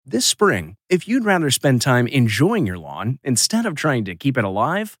This spring, if you'd rather spend time enjoying your lawn instead of trying to keep it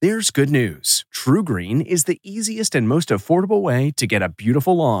alive, there's good news. TruGreen is the easiest and most affordable way to get a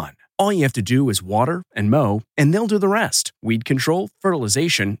beautiful lawn. All you have to do is water and mow, and they'll do the rest. Weed control,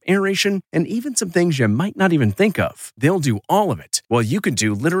 fertilization, aeration, and even some things you might not even think of. They'll do all of it, while you can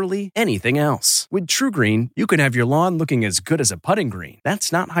do literally anything else. With TruGreen, you can have your lawn looking as good as a putting green.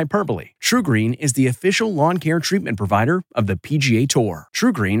 That's not hyperbole. TruGreen is the official lawn care treatment provider of the PGA Tour.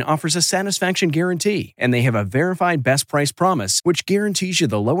 TruGreen offers a satisfaction guarantee, and they have a verified best price promise, which guarantees you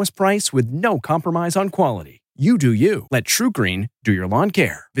the lowest price with no compromise on quality. You do you. Let TruGreen do your lawn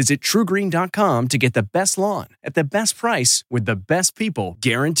care. Visit TruGreen.com to get the best lawn at the best price with the best people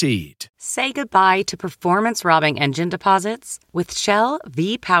guaranteed. Say goodbye to performance-robbing engine deposits with Shell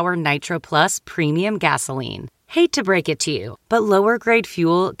V-Power Nitro Plus Premium Gasoline. Hate to break it to you, but lower-grade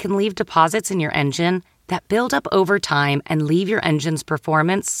fuel can leave deposits in your engine that build up over time and leave your engine's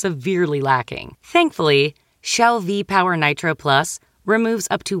performance severely lacking. Thankfully, Shell V-Power Nitro Plus removes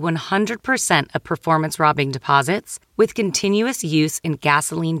up to 100% of performance-robbing deposits with continuous use in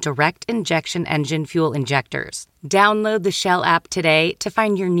gasoline direct injection engine fuel injectors. Download the Shell app today to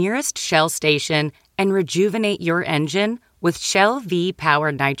find your nearest Shell station and rejuvenate your engine with Shell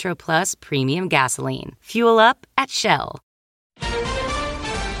V-Power Nitro Plus Premium Gasoline. Fuel up at Shell.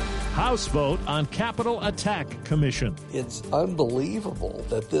 House vote on Capitol Attack Commission. It's unbelievable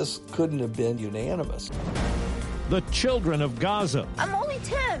that this couldn't have been unanimous. The children of Gaza. I'm only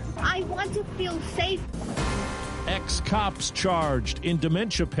 10. I want to feel safe. Ex-cops charged in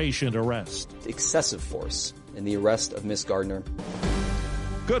dementia patient arrest. Excessive force in the arrest of Miss Gardner.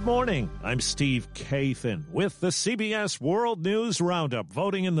 Good morning. I'm Steve Kathan with the CBS World News Roundup.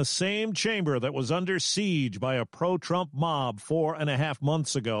 Voting in the same chamber that was under siege by a pro-Trump mob 4.5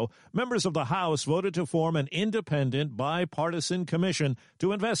 months ago, members of the House voted to form an independent, bipartisan commission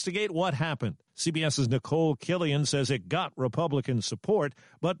to investigate what happened. CBS's Nicole Killian says it got Republican support,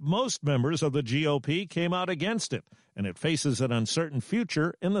 but most members of the GOP came out against it, and it faces an uncertain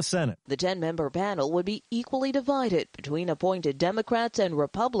future in the Senate. The 10-member panel would be equally divided between appointed Democrats and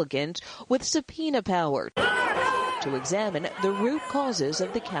Republicans with subpoena power to examine the root causes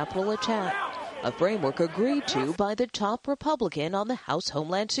of the Capitol attack, a framework agreed to by the top Republican on the House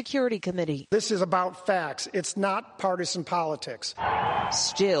Homeland Security Committee. This is about facts. It's not partisan politics.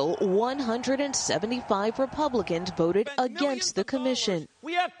 Still, 175 Republicans voted against the commission.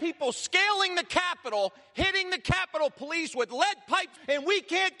 We have people scaling the Capitol, hitting the Capitol Police with lead pipes, and we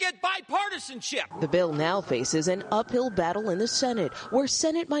can't get bipartisanship. The bill now faces an uphill battle in the Senate, where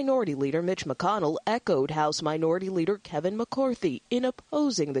Senate Minority Leader Mitch McConnell echoed House Minority Leader Kevin McCarthy in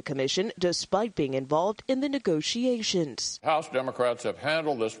opposing the commission despite being involved in the negotiations. House Democrats have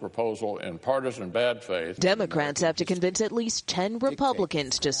handled this proposal in partisan bad faith. Democrats have to convince at least 10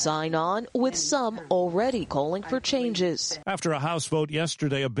 Republicans to sign on, with some already calling for changes. After a House vote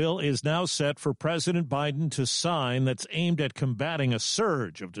yesterday, a bill is now set for President Biden to sign that's aimed at combating a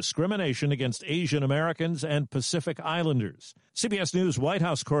surge of discrimination against Asian Americans and Pacific Islanders. CBS News White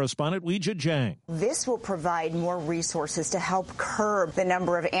House correspondent Weijia Jiang. This will provide more resources to help curb the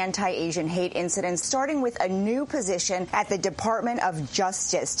number of anti-Asian hate incidents, starting with a new position at the Department of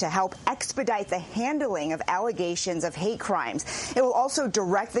Justice to help expedite the handling of allegations of hate crimes. It will also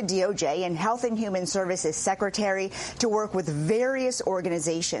direct the DOJ and Health and Human Services Secretary to work with various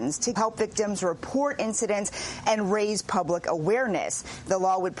organizations to help victims report incidents and raise public awareness. The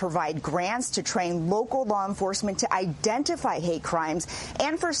law would provide grants to train local law enforcement to identify hate crimes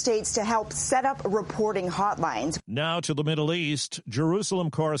and for states to help set up reporting hotlines. Now to the Middle East. Jerusalem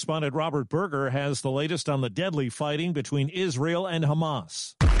correspondent Robert Berger has the latest on the deadly fighting between Israel and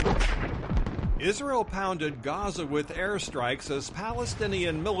Hamas. Israel pounded Gaza with airstrikes as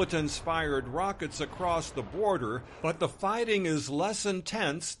Palestinian militants fired rockets across the border, but the fighting is less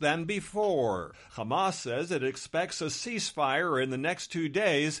intense than before. Hamas says it expects a ceasefire in the next 2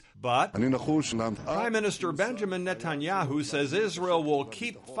 days, but Prime Minister Benjamin Netanyahu says Israel will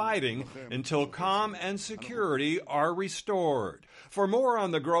keep fighting until calm and security are restored. For more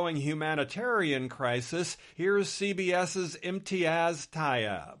on the growing humanitarian crisis, here's CBS's Imtiaz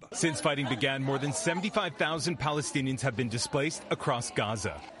Tayeb. Since fighting began, more than 75,000 Palestinians have been displaced across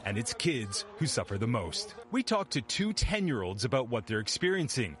Gaza, and it's kids who suffer the most. We talked to two 10-year-olds about what they're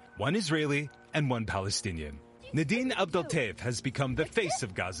experiencing, one Israeli and one Palestinian. Nadine Abdeltaif has become the face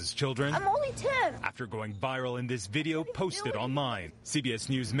of Gaza's children. I'm only 10. After going viral in this video posted online. CBS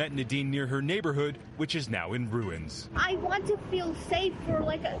News met Nadine near her neighborhood, which is now in ruins. I want to feel safe for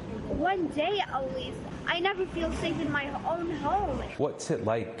one day at least. I never feel safe in my own home. What's it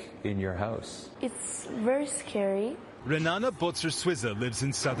like in your house? It's very scary. Renana Botzer-Swizza lives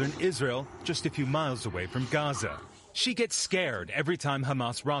in southern Israel, just a few miles away from Gaza. She gets scared every time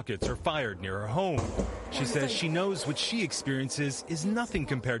Hamas rockets are fired near her home. She says she knows what she experiences is nothing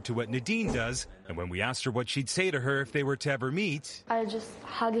compared to what Nadine does. And when we asked her what she'd say to her if they were to ever meet, I just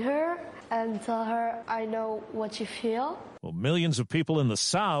hug her and tell her I know what you feel. Well, millions of people in the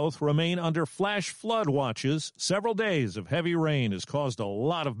South remain under flash flood watches. Several days of heavy rain has caused a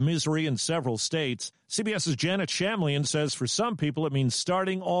lot of misery in several states. CBS's Janet Shamlian says for some people it means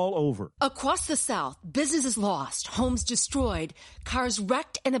starting all over. Across the South, businesses lost, homes destroyed, cars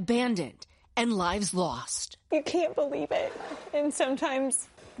wrecked and abandoned, and lives lost. You can't believe it. And sometimes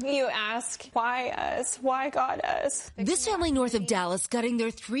you ask, why us? Why God us? This family north of Dallas gutting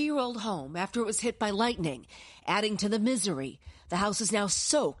their 3-year-old home after it was hit by lightning, adding to the misery. The house is now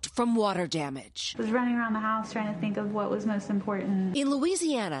soaked from water damage. I was running around the house trying to think of what was most important. In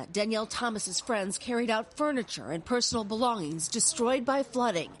Louisiana, Danielle Thomas's friends carried out furniture and personal belongings destroyed by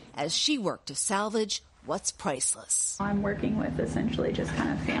flooding as she worked to salvage what's priceless. I'm working with essentially just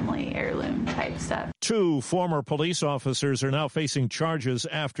kind of family heirloom type stuff. 2 former police officers are now facing charges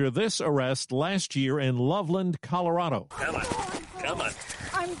after this arrest last year in Loveland, Colorado. Come on.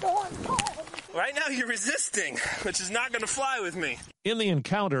 I'm going home. Right now you're resisting, which is not going to fly with me. In the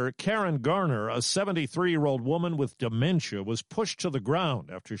encounter, Karen Garner, a 73-year-old woman with dementia, was pushed to the ground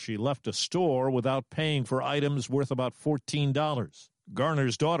after she left a store without paying for items worth about $14.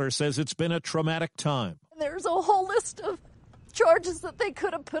 Garner's daughter says it's been a traumatic time. There's a whole list of charges that they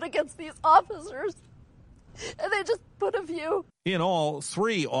could have put against these officers, and they just put a few. In all,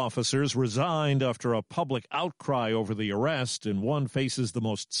 3 officers resigned after a public outcry over the arrest, and one faces the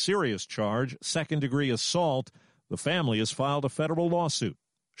most serious charge, second-degree assault. The family has filed a federal lawsuit.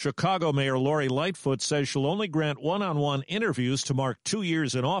 Chicago Mayor Lori Lightfoot says she'll only grant one-on-one interviews to mark 2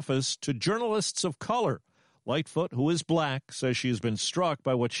 years in office to journalists of color. Lightfoot, who is black, says she has been struck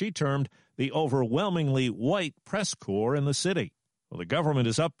by what she termed the overwhelmingly white press corps in the city. Well, the government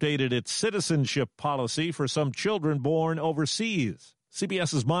has updated its citizenship policy for some children born overseas.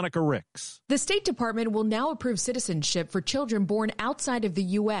 CBS's Monica Ricks. The State Department will now approve citizenship for children born outside of the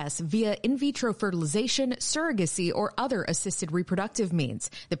U.S. via in vitro fertilization, surrogacy, or other assisted reproductive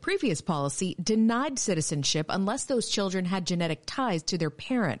means. The previous policy denied citizenship unless those children had genetic ties to their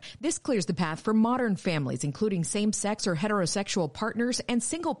parent. This clears the path for modern families, including same-sex or heterosexual partners and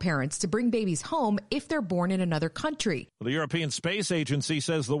single parents, to bring babies home if they're born in another country. The European Space Agency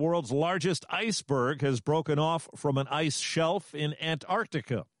says the world's largest iceberg has broken off from an ice shelf in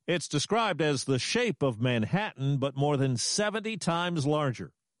Antarctica. It's described as the shape of Manhattan, but more than 70 times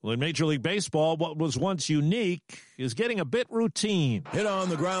larger. Well, in Major League Baseball, what was once unique is getting a bit routine. Hit on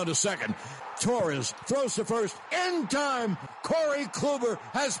the ground to second. Torres throws to first in time. Corey Kluber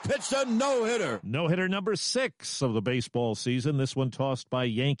has pitched a no-hitter. No-hitter number 6 of the baseball season. This one tossed by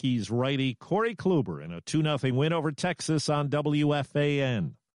Yankees righty Corey Kluber in a 2-0 win over Texas on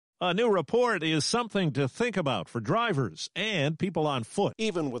WFAN. A new report is something to think about for drivers and people on foot.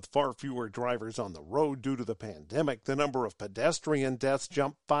 Even with far fewer drivers on the road due to the pandemic, the number of pedestrian deaths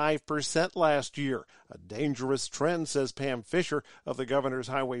jumped 5% last year. A dangerous trend, says Pam Fisher of the Governor's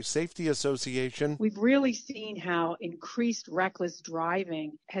Highway Safety Association. We've really seen how increased reckless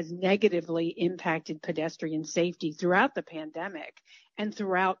driving has negatively impacted pedestrian safety throughout the pandemic and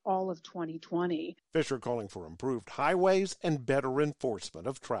throughout all of 2020. Fisher calling for improved highways and better enforcement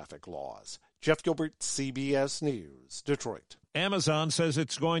of traffic laws. Jeff Gilbert, CBS News, Detroit. Amazon says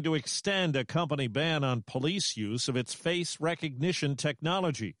it's going to extend a company ban on police use of its face recognition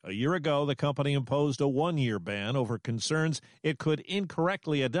technology. A year ago, the company imposed a 1-year ban over concerns it could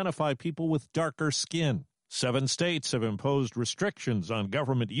incorrectly identify people with darker skin. 7 states have imposed restrictions on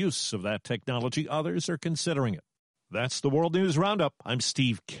government use of that technology. Others are considering it. That's the World News Roundup. I'm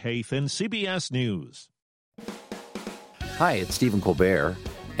Steve Kathan, CBS News. Hi, it's Stephen Colbert,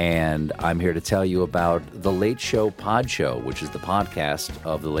 and I'm here to tell you about The Late Show Pod Show, which is the podcast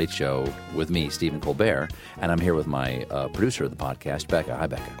of The Late Show with me, Stephen Colbert, and I'm here with my producer of the podcast, Becca. Hi,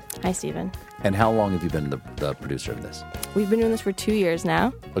 Becca. Hi, Stephen. And how long have you been the producer of this? We've been doing this for 2 years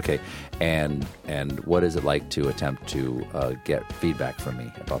now. Okay, and what is it like to attempt to get feedback from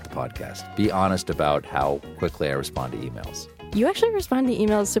me about the podcast? Be honest about how quickly I respond to emails. You actually respond to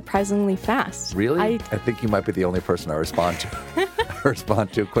emails surprisingly fast. Really? I think you might be the only person I respond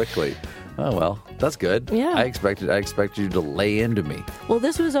to quickly. Oh, well, that's good. Yeah. I expected you to lay into me. Well,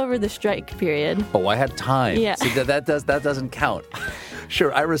 this was over the strike period. Oh, I had time. Yeah. See, that doesn't count.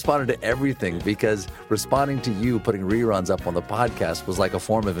 Sure, I responded to everything because responding to you putting reruns up on the podcast was like a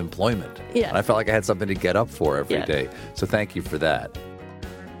form of employment. Yeah. And I felt like I had something to get up for every day. So thank you for that.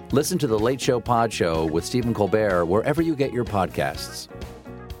 Listen to The Late Show Pod Show with Stephen Colbert wherever you get your podcasts.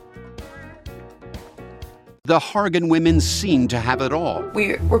 The Hargan women seemed to have it all.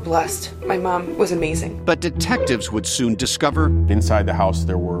 We were blessed. My mom was amazing. But detectives would soon discover inside the house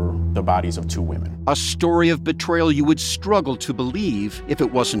there were the bodies of 2 women. A story of betrayal you would struggle to believe if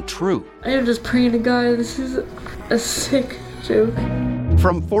it wasn't true. I am just praying to God, this is a sick joke.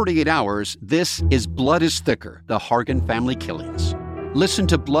 From 48 Hours, this is Blood is Thicker, The Hargan Family Killings. Listen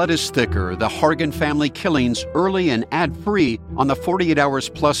to Blood is Thicker, The Hargan Family Killings early and ad-free on the 48 Hours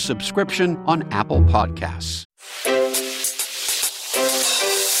Plus subscription on Apple Podcasts.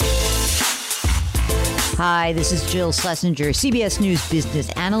 Hi, this is Jill Schlesinger, CBS News business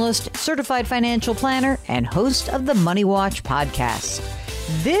analyst, certified financial planner, and host of the Money Watch podcast.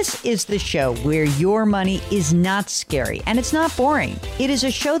 This is the show where your money is not scary and it's not boring. It is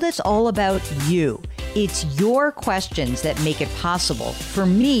a show that's all about you. It's your questions that make it possible for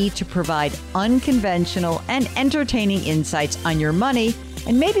me to provide unconventional and entertaining insights on your money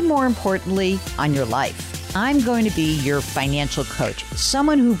and maybe more importantly, on your life. I'm going to be your financial coach,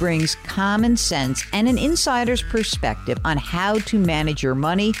 someone who brings common sense and an insider's perspective on how to manage your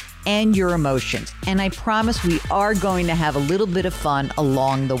money and your emotions. And I promise we are going to have a little bit of fun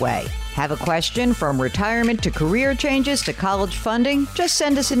along the way. Have a question from retirement to career changes to college funding? Just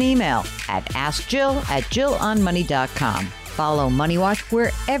send us an email at askjill@jillonmoney.com. Follow Money Watch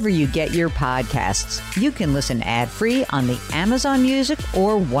wherever you get your podcasts. You can listen ad-free on the Amazon Music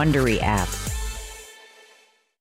or Wondery app.